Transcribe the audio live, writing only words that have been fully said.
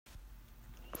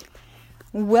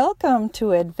Welcome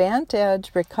to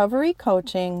Advantage Recovery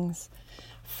Coaching's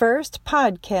first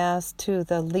podcast to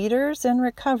the Leaders in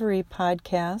Recovery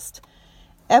podcast,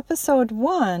 Episode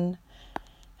 1,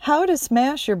 How to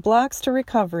Smash Your Blocks to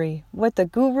Recovery, What the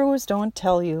Gurus Don't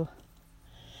Tell You.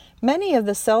 Many of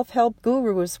the self-help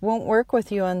gurus won't work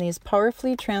with you on these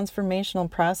powerfully transformational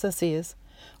processes.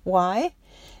 Why?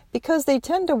 Because they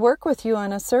tend to work with you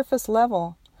on a surface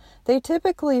level. They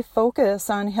typically focus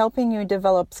on helping you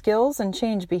develop skills and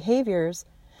change behaviors,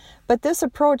 but this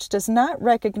approach does not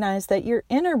recognize that your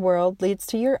inner world leads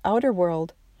to your outer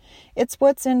world. It's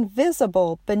what's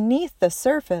invisible beneath the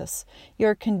surface,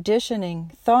 your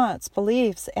conditioning, thoughts,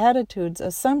 beliefs, attitudes,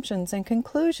 assumptions, and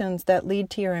conclusions that lead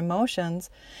to your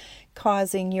emotions,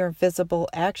 causing your visible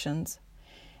actions.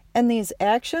 And these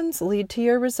actions lead to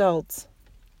your results.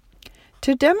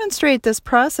 To demonstrate this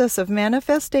process of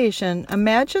manifestation,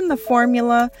 imagine the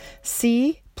formula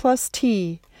C plus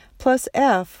T plus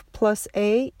F plus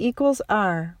A equals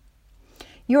R.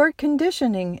 Your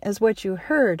conditioning is what you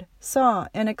heard, saw,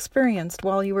 and experienced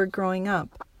while you were growing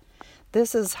up.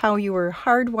 This is how you were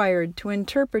hardwired to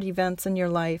interpret events in your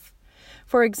life.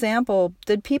 For example,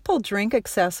 did people drink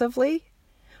excessively?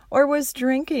 Or was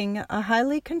drinking a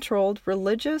highly controlled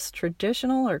religious,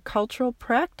 traditional, or cultural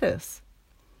practice?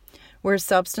 Were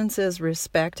substances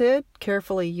respected,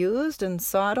 carefully used, and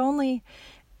sought only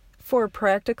for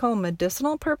practical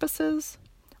medicinal purposes?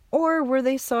 Or were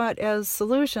they sought as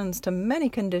solutions to many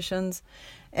conditions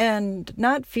and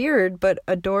not feared but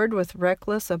adored with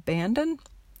reckless abandon?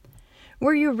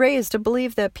 Were you raised to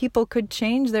believe that people could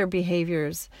change their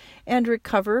behaviors and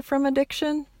recover from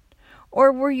addiction?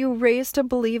 Or were you raised to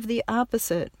believe the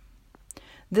opposite?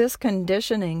 This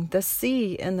conditioning, the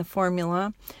C in the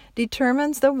formula,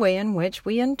 determines the way in which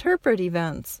we interpret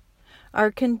events.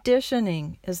 Our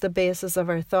conditioning is the basis of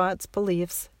our thoughts,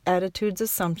 beliefs, attitudes,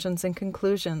 assumptions, and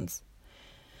conclusions.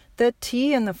 The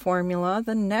T in the formula,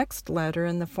 the next letter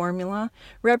in the formula,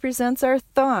 represents our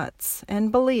thoughts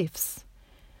and beliefs.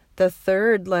 The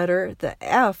third letter, the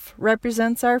F,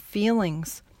 represents our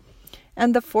feelings.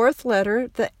 And the fourth letter,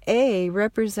 the A,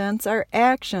 represents our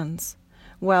actions,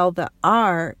 while the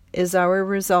R is our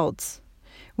results.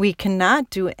 We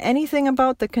cannot do anything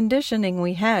about the conditioning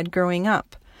we had growing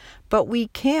up, but we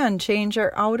can change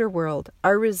our outer world,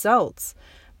 our results,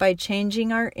 by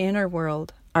changing our inner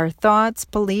world, our thoughts,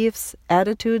 beliefs,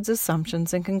 attitudes,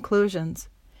 assumptions, and conclusions.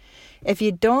 If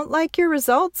you don't like your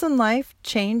results in life,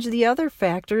 change the other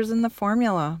factors in the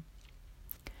formula.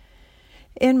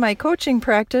 In my coaching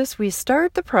practice, we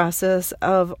start the process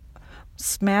of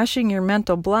smashing your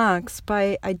mental blocks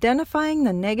by identifying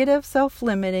the negative,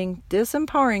 self-limiting,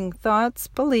 disempowering thoughts,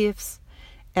 beliefs,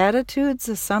 attitudes,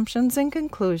 assumptions, and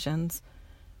conclusions.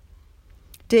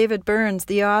 David Burns,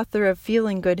 the author of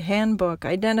Feeling Good Handbook,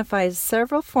 identifies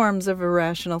several forms of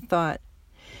irrational thought.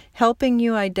 Helping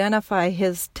you identify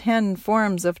his 10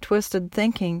 forms of twisted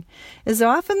thinking is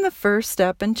often the first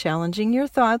step in challenging your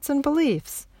thoughts and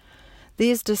beliefs.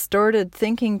 These distorted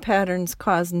thinking patterns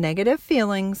cause negative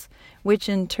feelings, which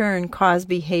in turn cause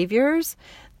behaviors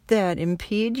that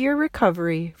impede your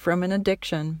recovery from an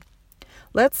addiction.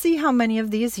 Let's see how many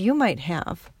of these you might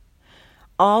have.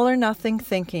 All or nothing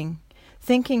thinking.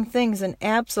 Thinking things in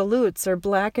absolutes or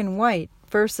black and white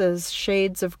versus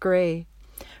shades of gray.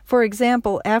 For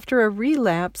example, after a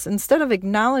relapse, instead of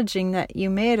acknowledging that you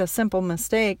made a simple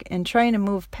mistake and trying to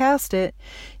move past it,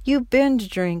 you binge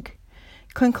drink,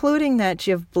 concluding that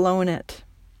you've blown it.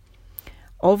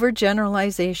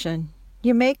 Overgeneralization.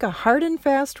 You make a hard and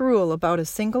fast rule about a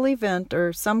single event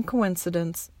or some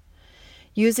coincidence.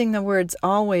 Using the words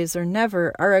always or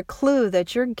never are a clue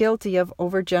that you're guilty of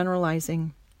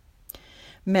overgeneralizing.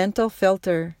 Mental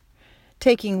filter.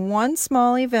 Taking one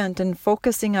small event and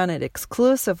focusing on it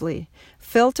exclusively,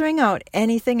 filtering out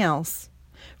anything else.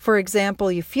 For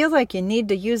example, you feel like you need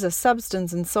to use a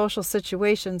substance in social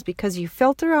situations because you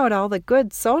filter out all the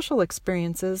good social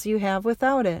experiences you have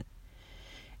without it.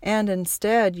 And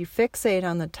instead, you fixate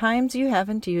on the times you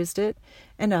haven't used it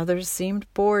and others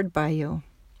seemed bored by you.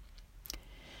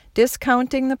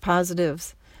 Discounting the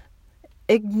positives.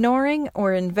 Ignoring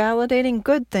or invalidating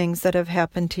good things that have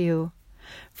happened to you.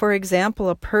 For example,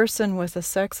 a person with a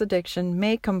sex addiction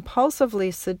may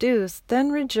compulsively seduce,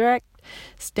 then reject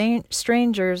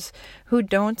strangers who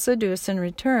don't seduce in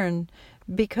return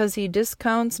because he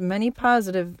discounts many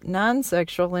positive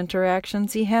non-sexual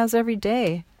interactions he has every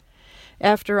day.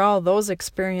 After all, those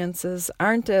experiences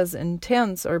aren't as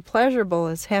intense or pleasurable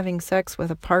as having sex with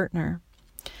a partner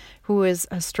who is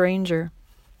a stranger.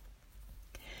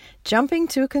 Jumping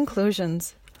to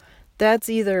conclusions. That's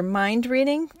either mind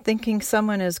reading, thinking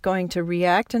someone is going to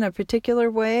react in a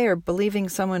particular way or believing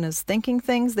someone is thinking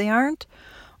things they aren't,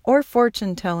 or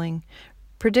fortune telling,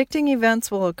 predicting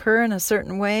events will occur in a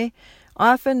certain way,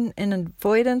 often in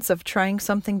avoidance of trying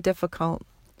something difficult.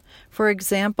 For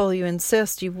example, you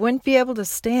insist you wouldn't be able to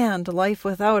stand life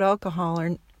without alcohol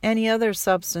or any other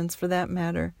substance for that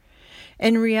matter.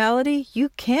 In reality, you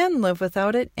can live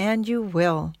without it, and you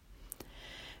will.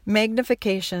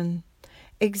 Magnification.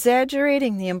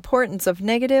 Exaggerating the importance of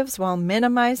negatives while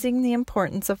minimizing the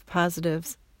importance of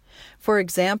positives. For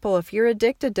example, if you're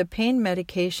addicted to pain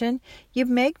medication, you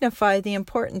magnify the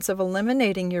importance of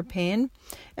eliminating your pain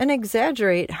and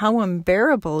exaggerate how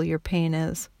unbearable your pain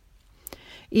is.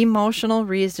 Emotional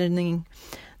reasoning.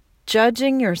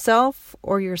 Judging yourself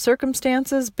or your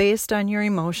circumstances based on your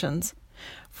emotions.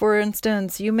 For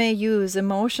instance, you may use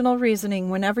emotional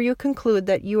reasoning whenever you conclude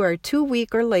that you are too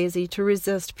weak or lazy to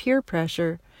resist peer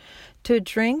pressure, to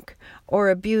drink or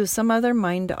abuse some other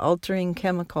mind-altering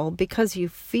chemical because you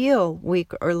feel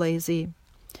weak or lazy.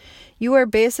 You are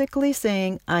basically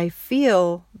saying, I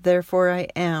feel, therefore I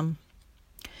am.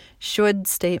 Should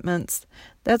statements.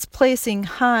 That's placing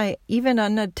high, even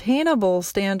unattainable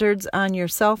standards on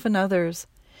yourself and others.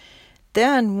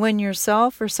 Then, when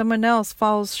yourself or someone else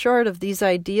falls short of these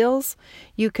ideals,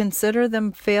 you consider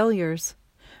them failures.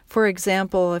 For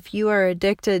example, if you are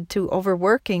addicted to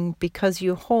overworking because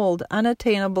you hold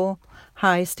unattainable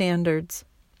high standards.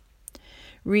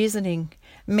 Reasoning.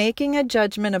 Making a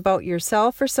judgment about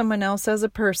yourself or someone else as a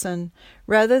person,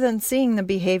 rather than seeing the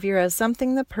behavior as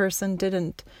something the person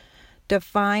didn't.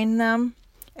 Define them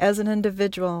as an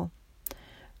individual.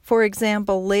 For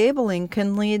example, labeling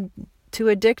can lead to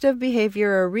addictive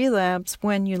behavior or relapse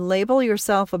when you label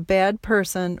yourself a bad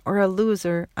person or a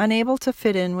loser, unable to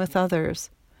fit in with others.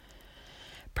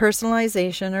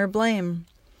 Personalization or blame.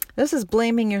 This is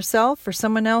blaming yourself or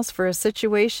someone else for a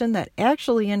situation that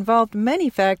actually involved many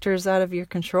factors out of your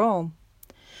control.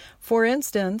 For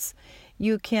instance,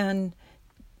 you can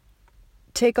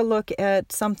take a look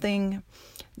at something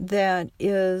that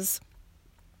is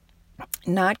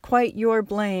not quite your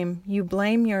blame. You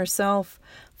blame yourself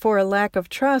for a lack of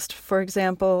trust, for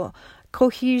example,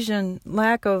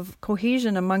 lack of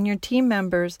cohesion among your team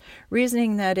members,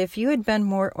 reasoning that if you had been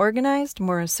more organized,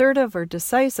 more assertive, or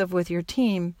decisive with your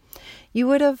team, you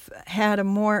would have had a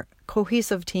more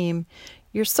cohesive team.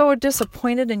 You're so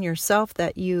disappointed in yourself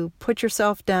that you put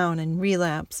yourself down and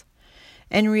relapse.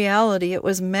 In reality, it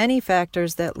was many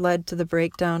factors that led to the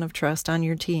breakdown of trust on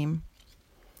your team.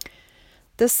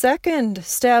 The second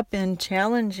step in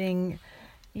challenging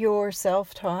your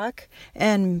self-talk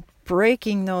and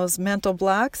breaking those mental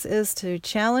blocks is to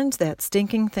challenge that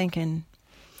stinking thinking.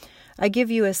 I give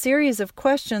you a series of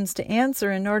questions to answer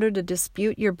in order to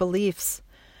dispute your beliefs.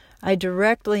 I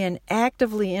directly and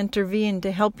actively intervene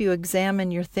to help you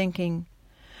examine your thinking.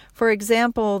 For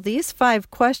example, these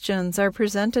 5 questions are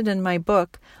presented in my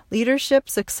book, Leadership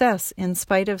Success in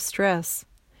Spite of Stress.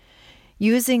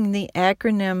 Using the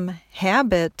acronym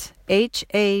HABIT,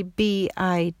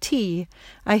 HABIT,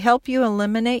 I help you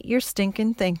eliminate your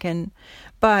stinking thinking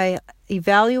by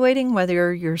evaluating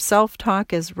whether your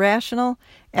self-talk is rational,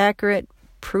 accurate,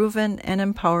 proven, and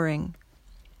empowering.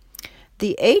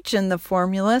 The H in the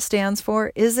formula stands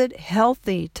for, is it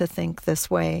healthy to think this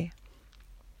way?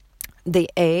 The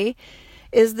A,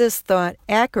 is this thought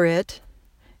accurate?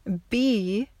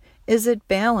 B, is it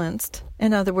balanced?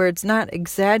 In other words, not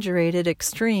exaggerated,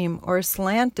 extreme, or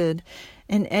slanted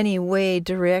in any way,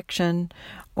 direction,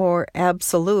 or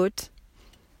absolute.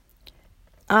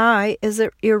 I, is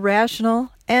it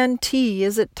irrational? And T,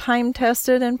 is it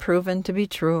time-tested and proven to be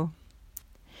true?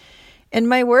 In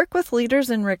my work with leaders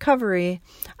in recovery,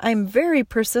 I'm very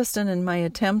persistent in my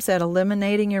attempts at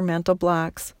eliminating your mental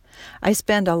blocks. I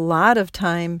spend a lot of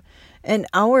time, an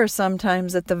hour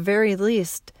sometimes at the very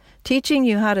least, teaching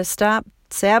you how to stop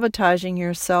sabotaging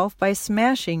yourself by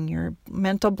smashing your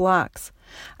mental blocks.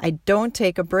 I don't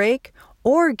take a break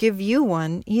or give you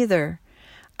one either.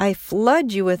 I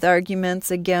flood you with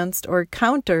arguments against or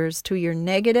counters to your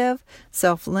negative,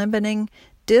 self-limiting,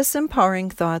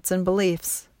 disempowering thoughts and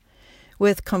beliefs.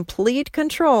 With complete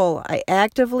control, I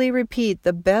actively repeat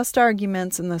the best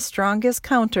arguments and the strongest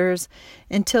counters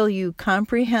until you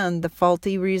comprehend the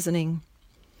faulty reasoning.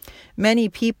 Many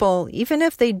people, even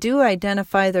if they do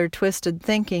identify their twisted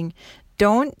thinking,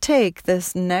 don't take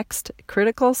this next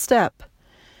critical step.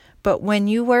 But when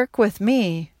you work with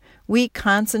me, we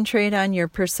concentrate on your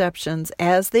perceptions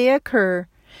as they occur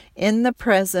in the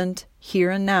present, here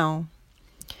and now,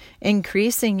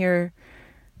 increasing your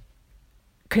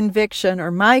conviction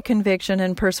or my conviction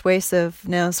and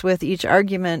persuasiveness with each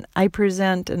argument, I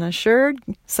present an assured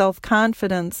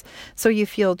self-confidence so you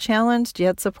feel challenged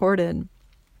yet supported.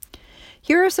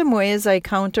 Here are some ways I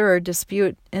counter or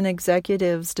dispute an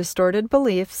executive's distorted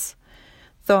beliefs,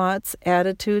 thoughts,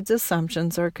 attitudes,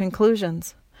 assumptions, or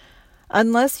conclusions.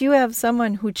 Unless you have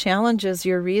someone who challenges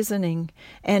your reasoning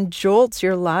and jolts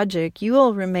your logic, you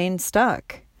will remain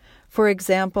stuck. For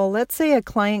example, let's say a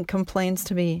client complains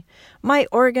to me, "My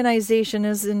organization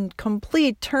is in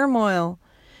complete turmoil.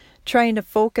 Trying to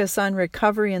focus on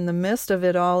recovery in the midst of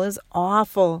it all is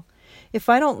awful. If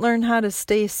I don't learn how to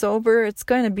stay sober, it's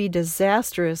going to be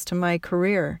disastrous to my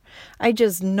career. I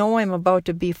just know I'm about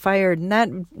to be fired, and that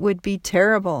would be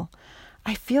terrible.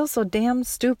 I feel so damn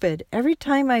stupid. Every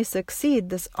time I succeed,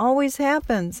 this always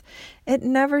happens. It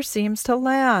never seems to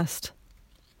last."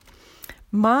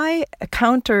 My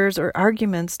counters or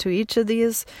arguments to each of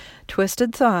these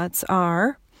twisted thoughts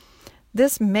are,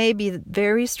 this may be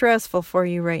very stressful for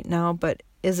you right now, but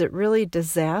is it really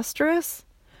disastrous?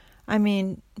 I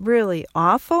mean, really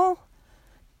awful?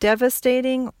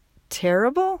 Devastating?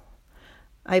 Terrible?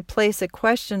 I place a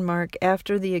question mark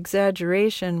after the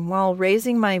exaggeration while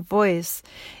raising my voice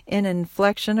in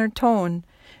inflection or tone.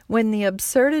 When the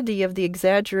absurdity of the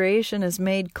exaggeration is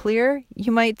made clear,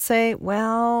 you might say,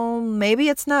 well, maybe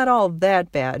it's not all that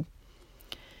bad.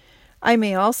 I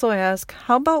may also ask,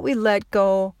 how about we let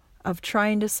go of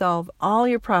trying to solve all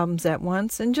your problems at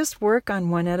once and just work on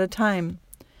one at a time?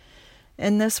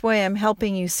 In this way, I'm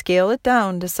helping you scale it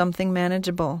down to something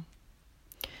manageable.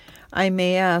 I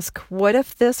may ask, what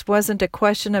if this wasn't a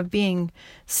question of being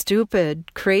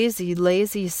stupid, crazy,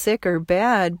 lazy, sick, or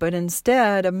bad, but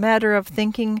instead a matter of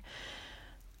thinking,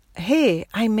 hey,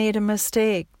 I made a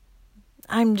mistake.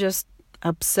 I'm just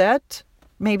upset,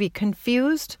 maybe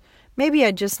confused, maybe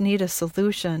I just need a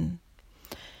solution.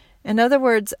 In other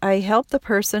words, I help the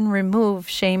person remove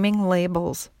shaming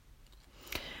labels.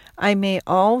 I may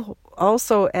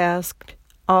also ask,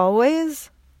 always?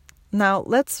 Now,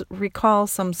 let's recall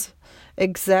some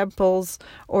examples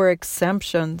or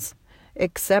exceptions,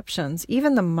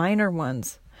 even the minor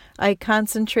ones. I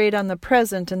concentrate on the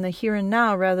present and the here and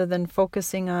now rather than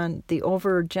focusing on the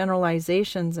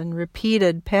overgeneralizations and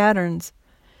repeated patterns.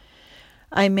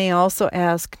 I may also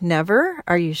ask, never?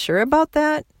 Are you sure about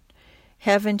that?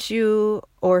 Haven't you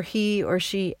or he or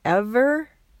she ever?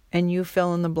 And you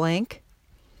fill in the blank.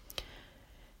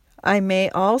 I may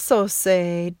also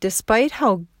say, despite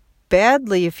how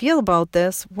badly you feel about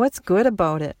this, what's good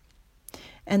about it?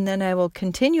 And then I will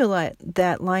continue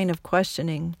that line of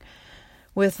questioning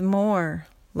with more,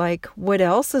 like, what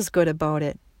else is good about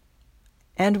it?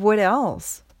 And what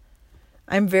else?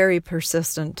 I'm very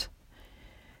persistent.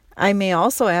 I may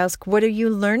also ask, what are you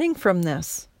learning from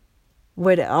this?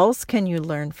 What else can you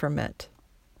learn from it?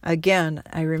 Again,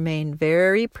 I remain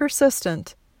very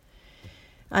persistent.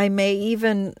 I may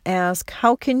even ask,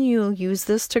 how can you use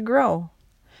this to grow?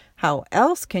 How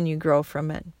else can you grow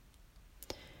from it?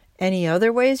 Any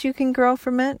other ways you can grow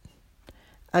from it?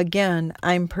 Again,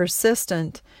 I'm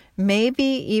persistent, maybe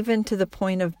even to the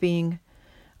point of being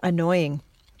annoying.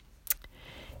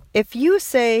 If you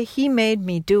say, he made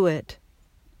me do it,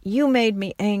 you made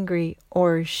me angry,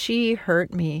 or she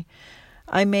hurt me,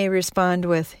 I may respond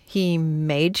with, he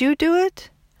made you do it?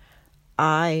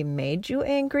 I made you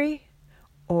angry?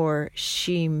 Or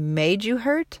she made you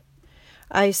hurt?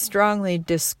 I strongly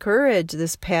discourage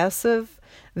this passive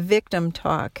victim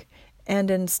talk and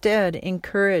instead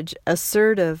encourage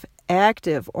assertive,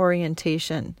 active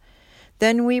orientation.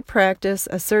 Then we practice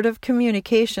assertive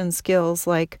communication skills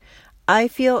like, I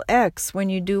feel X when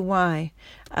you do Y.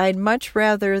 I'd much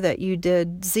rather that you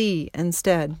did Z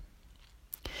instead.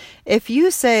 If you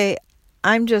say,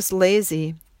 I'm just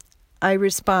lazy, I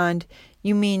respond,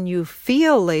 you mean you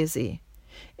feel lazy.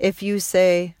 If you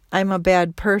say, I'm a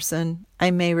bad person,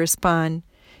 I may respond,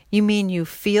 you mean you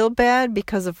feel bad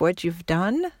because of what you've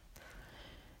done?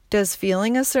 Does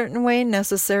feeling a certain way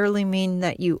necessarily mean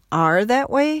that you are that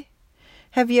way?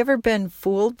 Have you ever been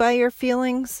fooled by your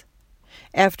feelings?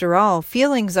 After all,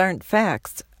 feelings aren't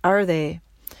facts, are they?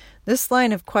 This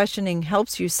line of questioning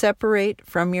helps you separate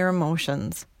from your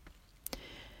emotions.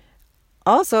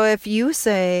 Also, if you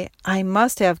say, I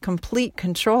must have complete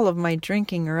control of my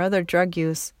drinking or other drug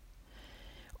use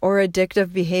or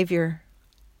addictive behavior,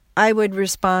 I would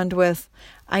respond with,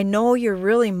 I know you're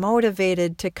really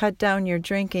motivated to cut down your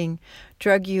drinking,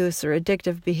 drug use, or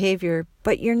addictive behavior,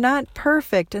 but you're not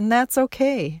perfect, and that's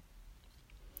okay.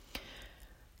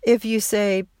 If you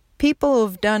say, people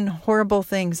who've done horrible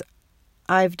things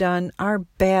I've done are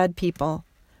bad people,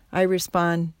 I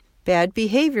respond, Bad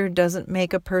behavior doesn't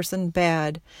make a person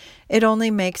bad. It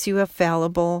only makes you a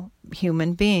fallible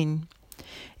human being.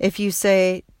 If you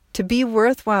say, to be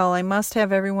worthwhile, I must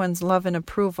have everyone's love and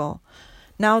approval.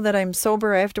 Now that I'm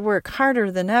sober, I have to work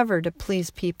harder than ever to please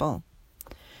people.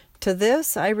 To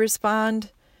this, I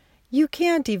respond, you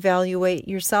can't evaluate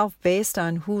yourself based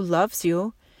on who loves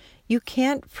you. You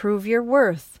can't prove your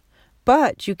worth,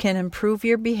 but you can improve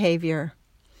your behavior.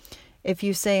 If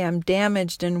you say I'm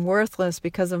damaged and worthless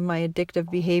because of my addictive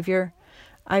behavior,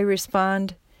 I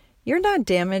respond, you're not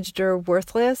damaged or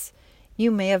worthless.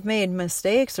 You may have made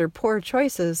mistakes or poor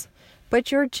choices,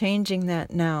 but you're changing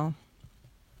that now.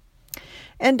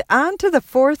 And on to the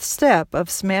fourth step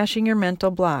of smashing your mental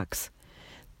blocks.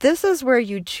 This is where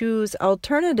you choose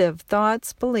alternative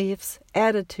thoughts, beliefs,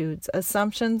 attitudes,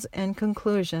 assumptions, and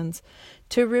conclusions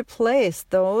to replace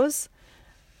those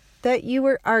that you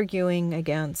were arguing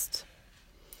against.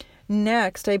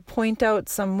 Next, I point out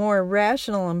some more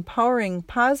rational, empowering,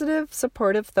 positive,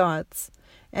 supportive thoughts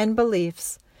and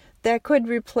beliefs that could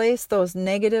replace those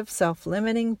negative,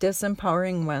 self-limiting,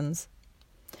 disempowering ones.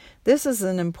 This is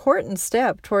an important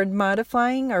step toward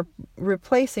modifying or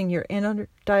replacing your inner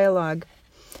dialogue.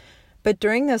 But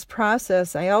during this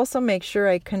process, I also make sure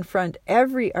I confront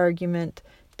every argument,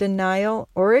 denial,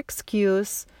 or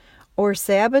excuse or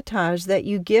sabotage that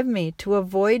you give me to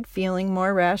avoid feeling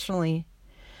more rationally.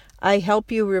 I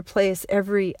help you replace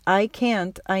every I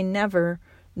can't, I never,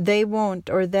 they won't,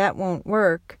 or that won't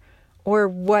work, or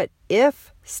what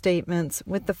if statements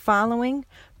with the following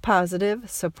positive,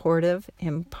 supportive,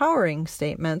 empowering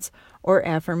statements or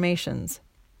affirmations.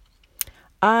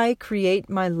 I create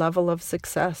my level of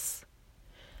success.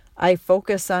 I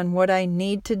focus on what I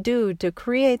need to do to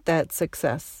create that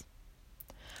success.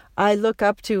 I look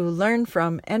up to, learn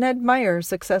from, and admire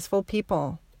successful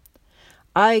people.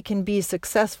 I can be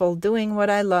successful doing what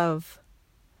I love.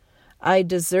 I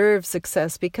deserve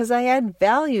success because I add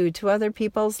value to other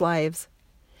people's lives.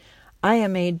 I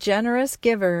am a generous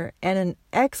giver and an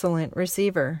excellent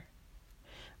receiver.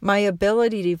 My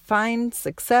ability to find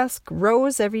success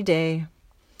grows every day.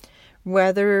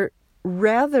 Rather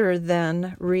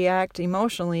than react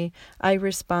emotionally, I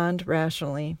respond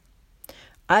rationally.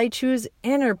 I choose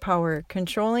inner power,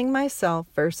 controlling myself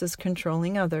versus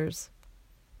controlling others.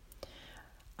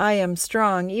 I am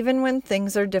strong even when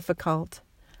things are difficult.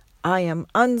 I am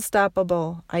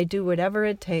unstoppable. I do whatever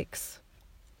it takes.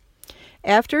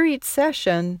 After each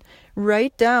session,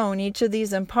 write down each of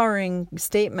these empowering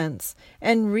statements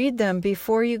and read them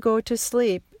before you go to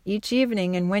sleep each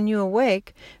evening and when you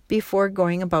awake before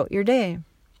going about your day.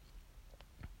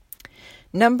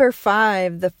 Number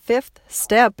 5, the fifth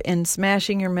step in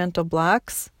smashing your mental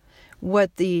blocks,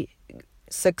 what the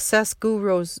success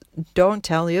gurus don't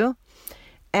tell you,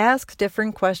 ask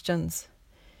different questions.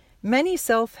 Many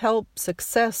self-help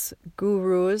success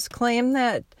gurus claim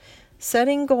that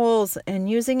setting goals and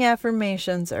using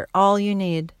affirmations are all you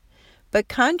need. But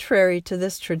contrary to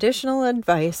this traditional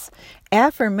advice,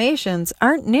 affirmations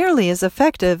aren't nearly as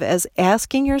effective as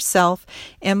asking yourself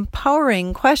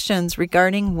empowering questions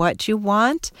regarding what you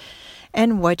want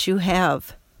and what you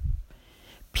have.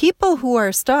 People who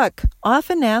are stuck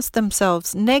often ask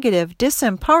themselves negative,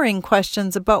 disempowering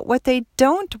questions about what they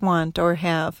don't want or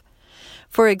have.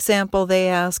 For example, they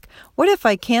ask, what if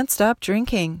I can't stop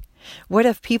drinking? What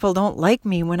if people don't like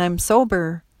me when I'm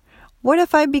sober? What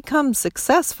if I become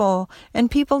successful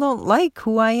and people don't like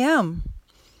who I am?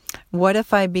 What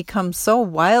if I become so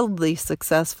wildly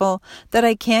successful that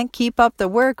I can't keep up the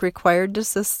work required to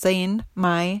sustain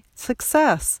my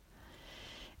success?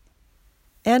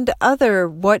 And other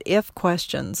what-if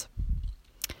questions.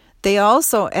 They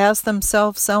also ask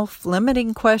themselves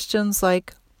self-limiting questions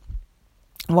like,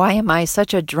 why am I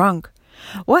such a drunk?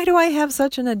 Why do I have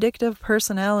such an addictive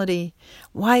personality?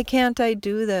 Why can't I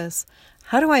do this?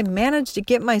 How do I manage to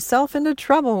get myself into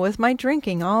trouble with my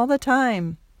drinking all the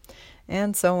time?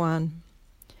 And so on.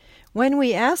 When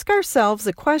we ask ourselves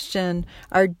a question,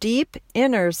 our deep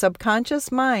inner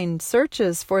subconscious mind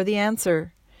searches for the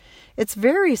answer. It's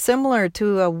very similar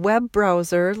to a web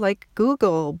browser like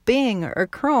Google, Bing, or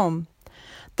Chrome.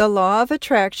 The law of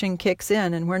attraction kicks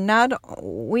in, and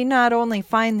we not only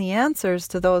find the answers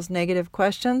to those negative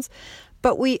questions,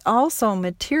 but we also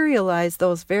materialize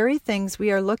those very things we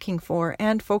are looking for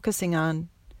and focusing on.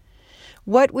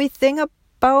 What we think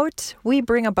about, we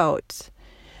bring about.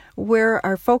 Where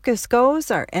our focus goes,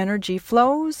 our energy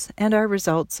flows, and our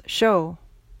results show.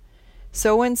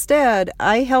 So instead,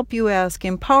 I help you ask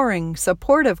empowering,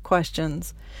 supportive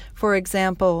questions. For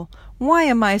example, why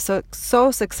am I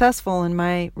so successful in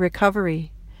my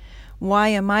recovery? Why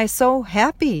am I so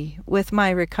happy with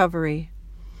my recovery?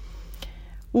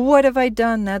 What have I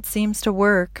done that seems to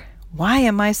work? Why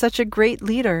am I such a great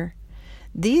leader?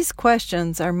 These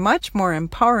questions are much more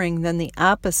empowering than the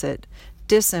opposite,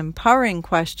 disempowering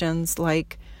questions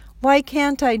like, why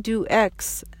can't I do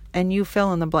X? And you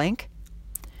fill in the blank.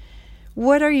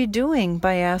 What are you doing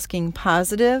by asking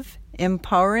positive,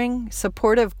 empowering,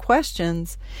 supportive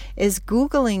questions is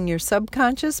Googling your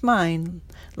subconscious mind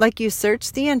like you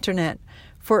search the internet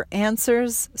for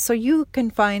answers so you can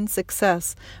find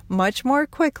success much more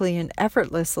quickly and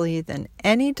effortlessly than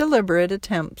any deliberate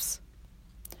attempts.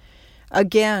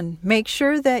 Again, make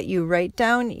sure that you write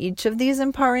down each of these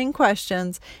empowering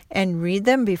questions and read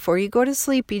them before you go to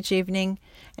sleep each evening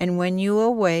and when you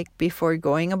awake before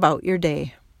going about your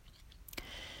day.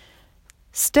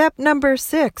 Step number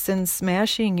 6 in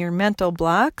smashing your mental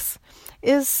blocks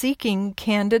is seeking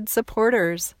candid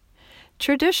supporters.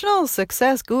 Traditional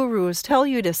success gurus tell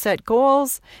you to set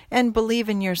goals and believe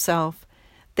in yourself.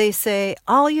 They say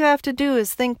all you have to do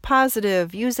is think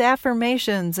positive, use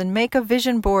affirmations, and make a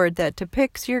vision board that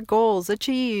depicts your goals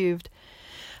achieved.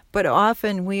 But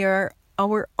often we are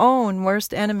our own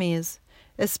worst enemies,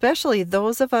 especially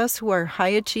those of us who are high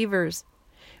achievers.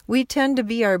 We tend to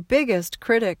be our biggest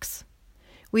critics.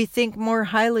 We think more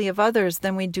highly of others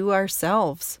than we do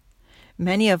ourselves.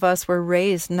 Many of us were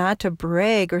raised not to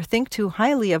brag or think too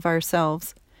highly of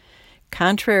ourselves.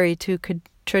 Contrary to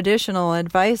traditional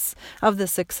advice of the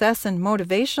success and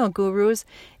motivational gurus,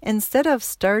 instead of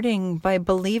starting by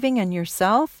believing in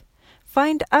yourself,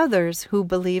 find others who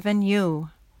believe in you.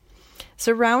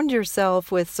 Surround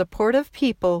yourself with supportive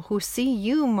people who see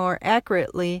you more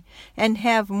accurately and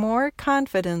have more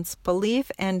confidence,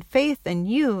 belief, and faith in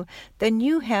you than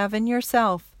you have in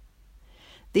yourself.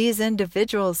 These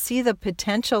individuals see the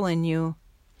potential in you.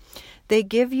 They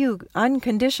give you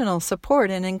unconditional support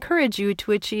and encourage you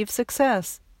to achieve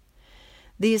success.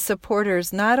 These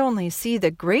supporters not only see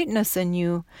the greatness in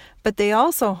you, but they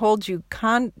also hold you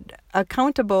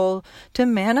accountable to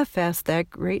manifest that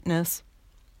greatness.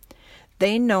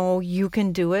 They know you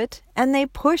can do it, and they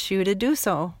push you to do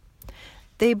so.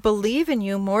 They believe in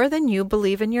you more than you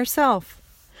believe in yourself.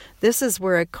 This is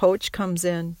where a coach comes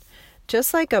in.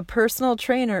 Just like a personal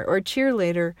trainer or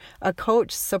cheerleader, a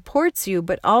coach supports you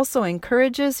but also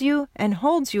encourages you and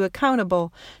holds you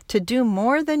accountable to do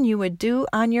more than you would do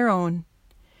on your own.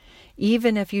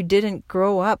 Even if you didn't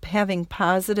grow up having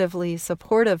positively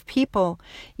supportive people,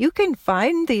 you can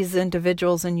find these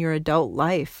individuals in your adult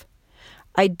life.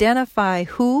 Identify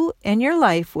who in your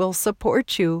life will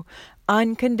support you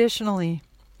unconditionally.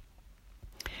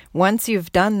 Once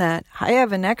you've done that, I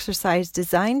have an exercise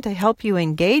designed to help you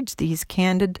engage these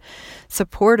candid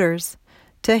supporters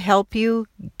to help you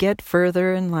get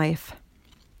further in life.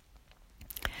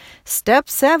 Step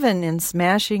 7 in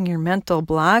smashing your mental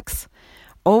blocks,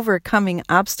 overcoming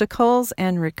obstacles,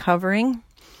 and recovering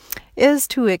is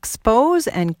to expose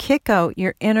and kick out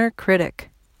your inner critic.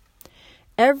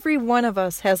 Every one of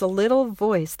us has a little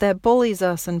voice that bullies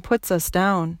us and puts us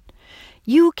down.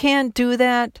 You can't do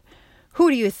that. Who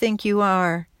do you think you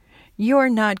are? You're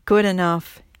not good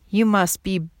enough. You must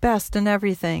be best in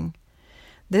everything.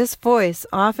 This voice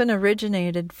often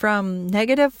originated from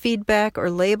negative feedback or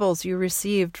labels you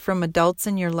received from adults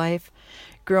in your life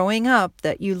growing up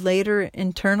that you later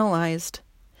internalized.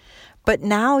 But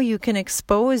now you can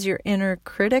expose your inner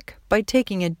critic by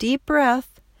taking a deep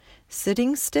breath,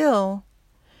 sitting still,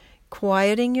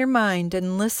 quieting your mind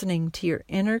and listening to your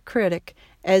inner critic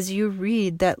as you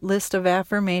read that list of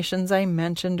affirmations I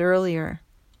mentioned earlier.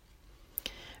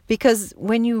 Because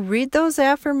when you read those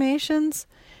affirmations,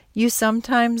 you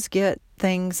sometimes get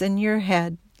things in your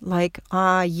head like,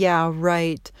 yeah,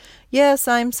 right. Yes,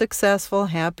 I'm successful,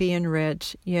 happy, and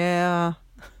rich. Yeah.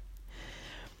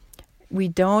 We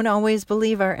don't always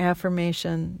believe our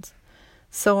affirmations,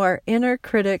 so our inner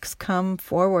critics come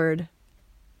forward.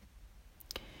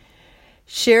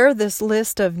 Share this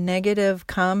list of negative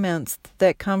comments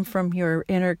that come from your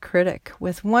inner critic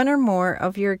with one or more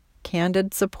of your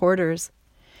candid supporters.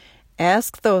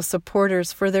 Ask those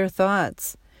supporters for their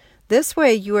thoughts. This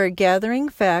way you are gathering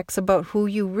facts about who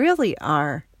you really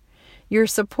are. Your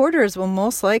supporters will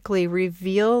most likely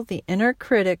reveal the inner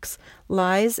critic's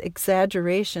lies,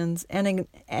 exaggerations, and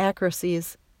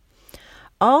inaccuracies.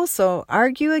 Also,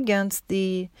 argue against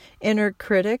the inner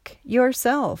critic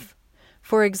yourself.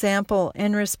 For example,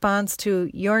 in response to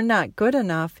 "you're not good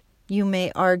enough," you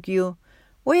may argue,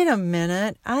 "Wait a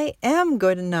minute, I am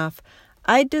good enough.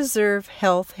 I deserve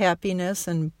health, happiness,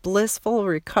 and blissful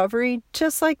recovery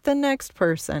just like the next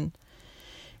person."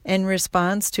 In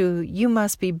response to "you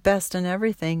must be best in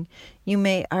everything," you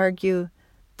may argue,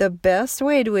 The best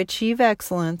way to achieve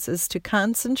excellence is to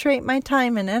concentrate my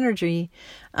time and energy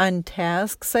on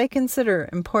tasks I consider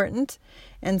important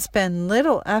and spend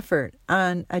little effort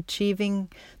on achieving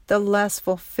the less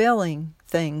fulfilling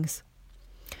things.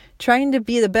 Trying to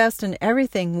be the best in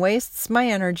everything wastes my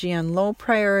energy on low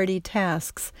priority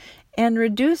tasks and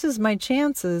reduces my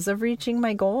chances of reaching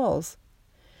my goals.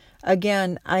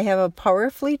 Again, I have a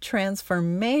powerfully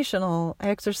transformational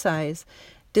exercise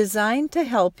designed to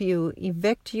help you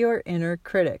evict your inner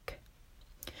critic.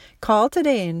 Call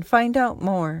today and find out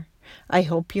more. I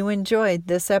hope you enjoyed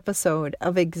this episode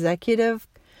of Executive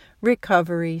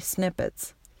Recovery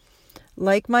Snippets.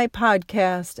 Like my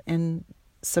podcast and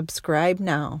subscribe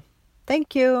now.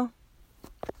 Thank you.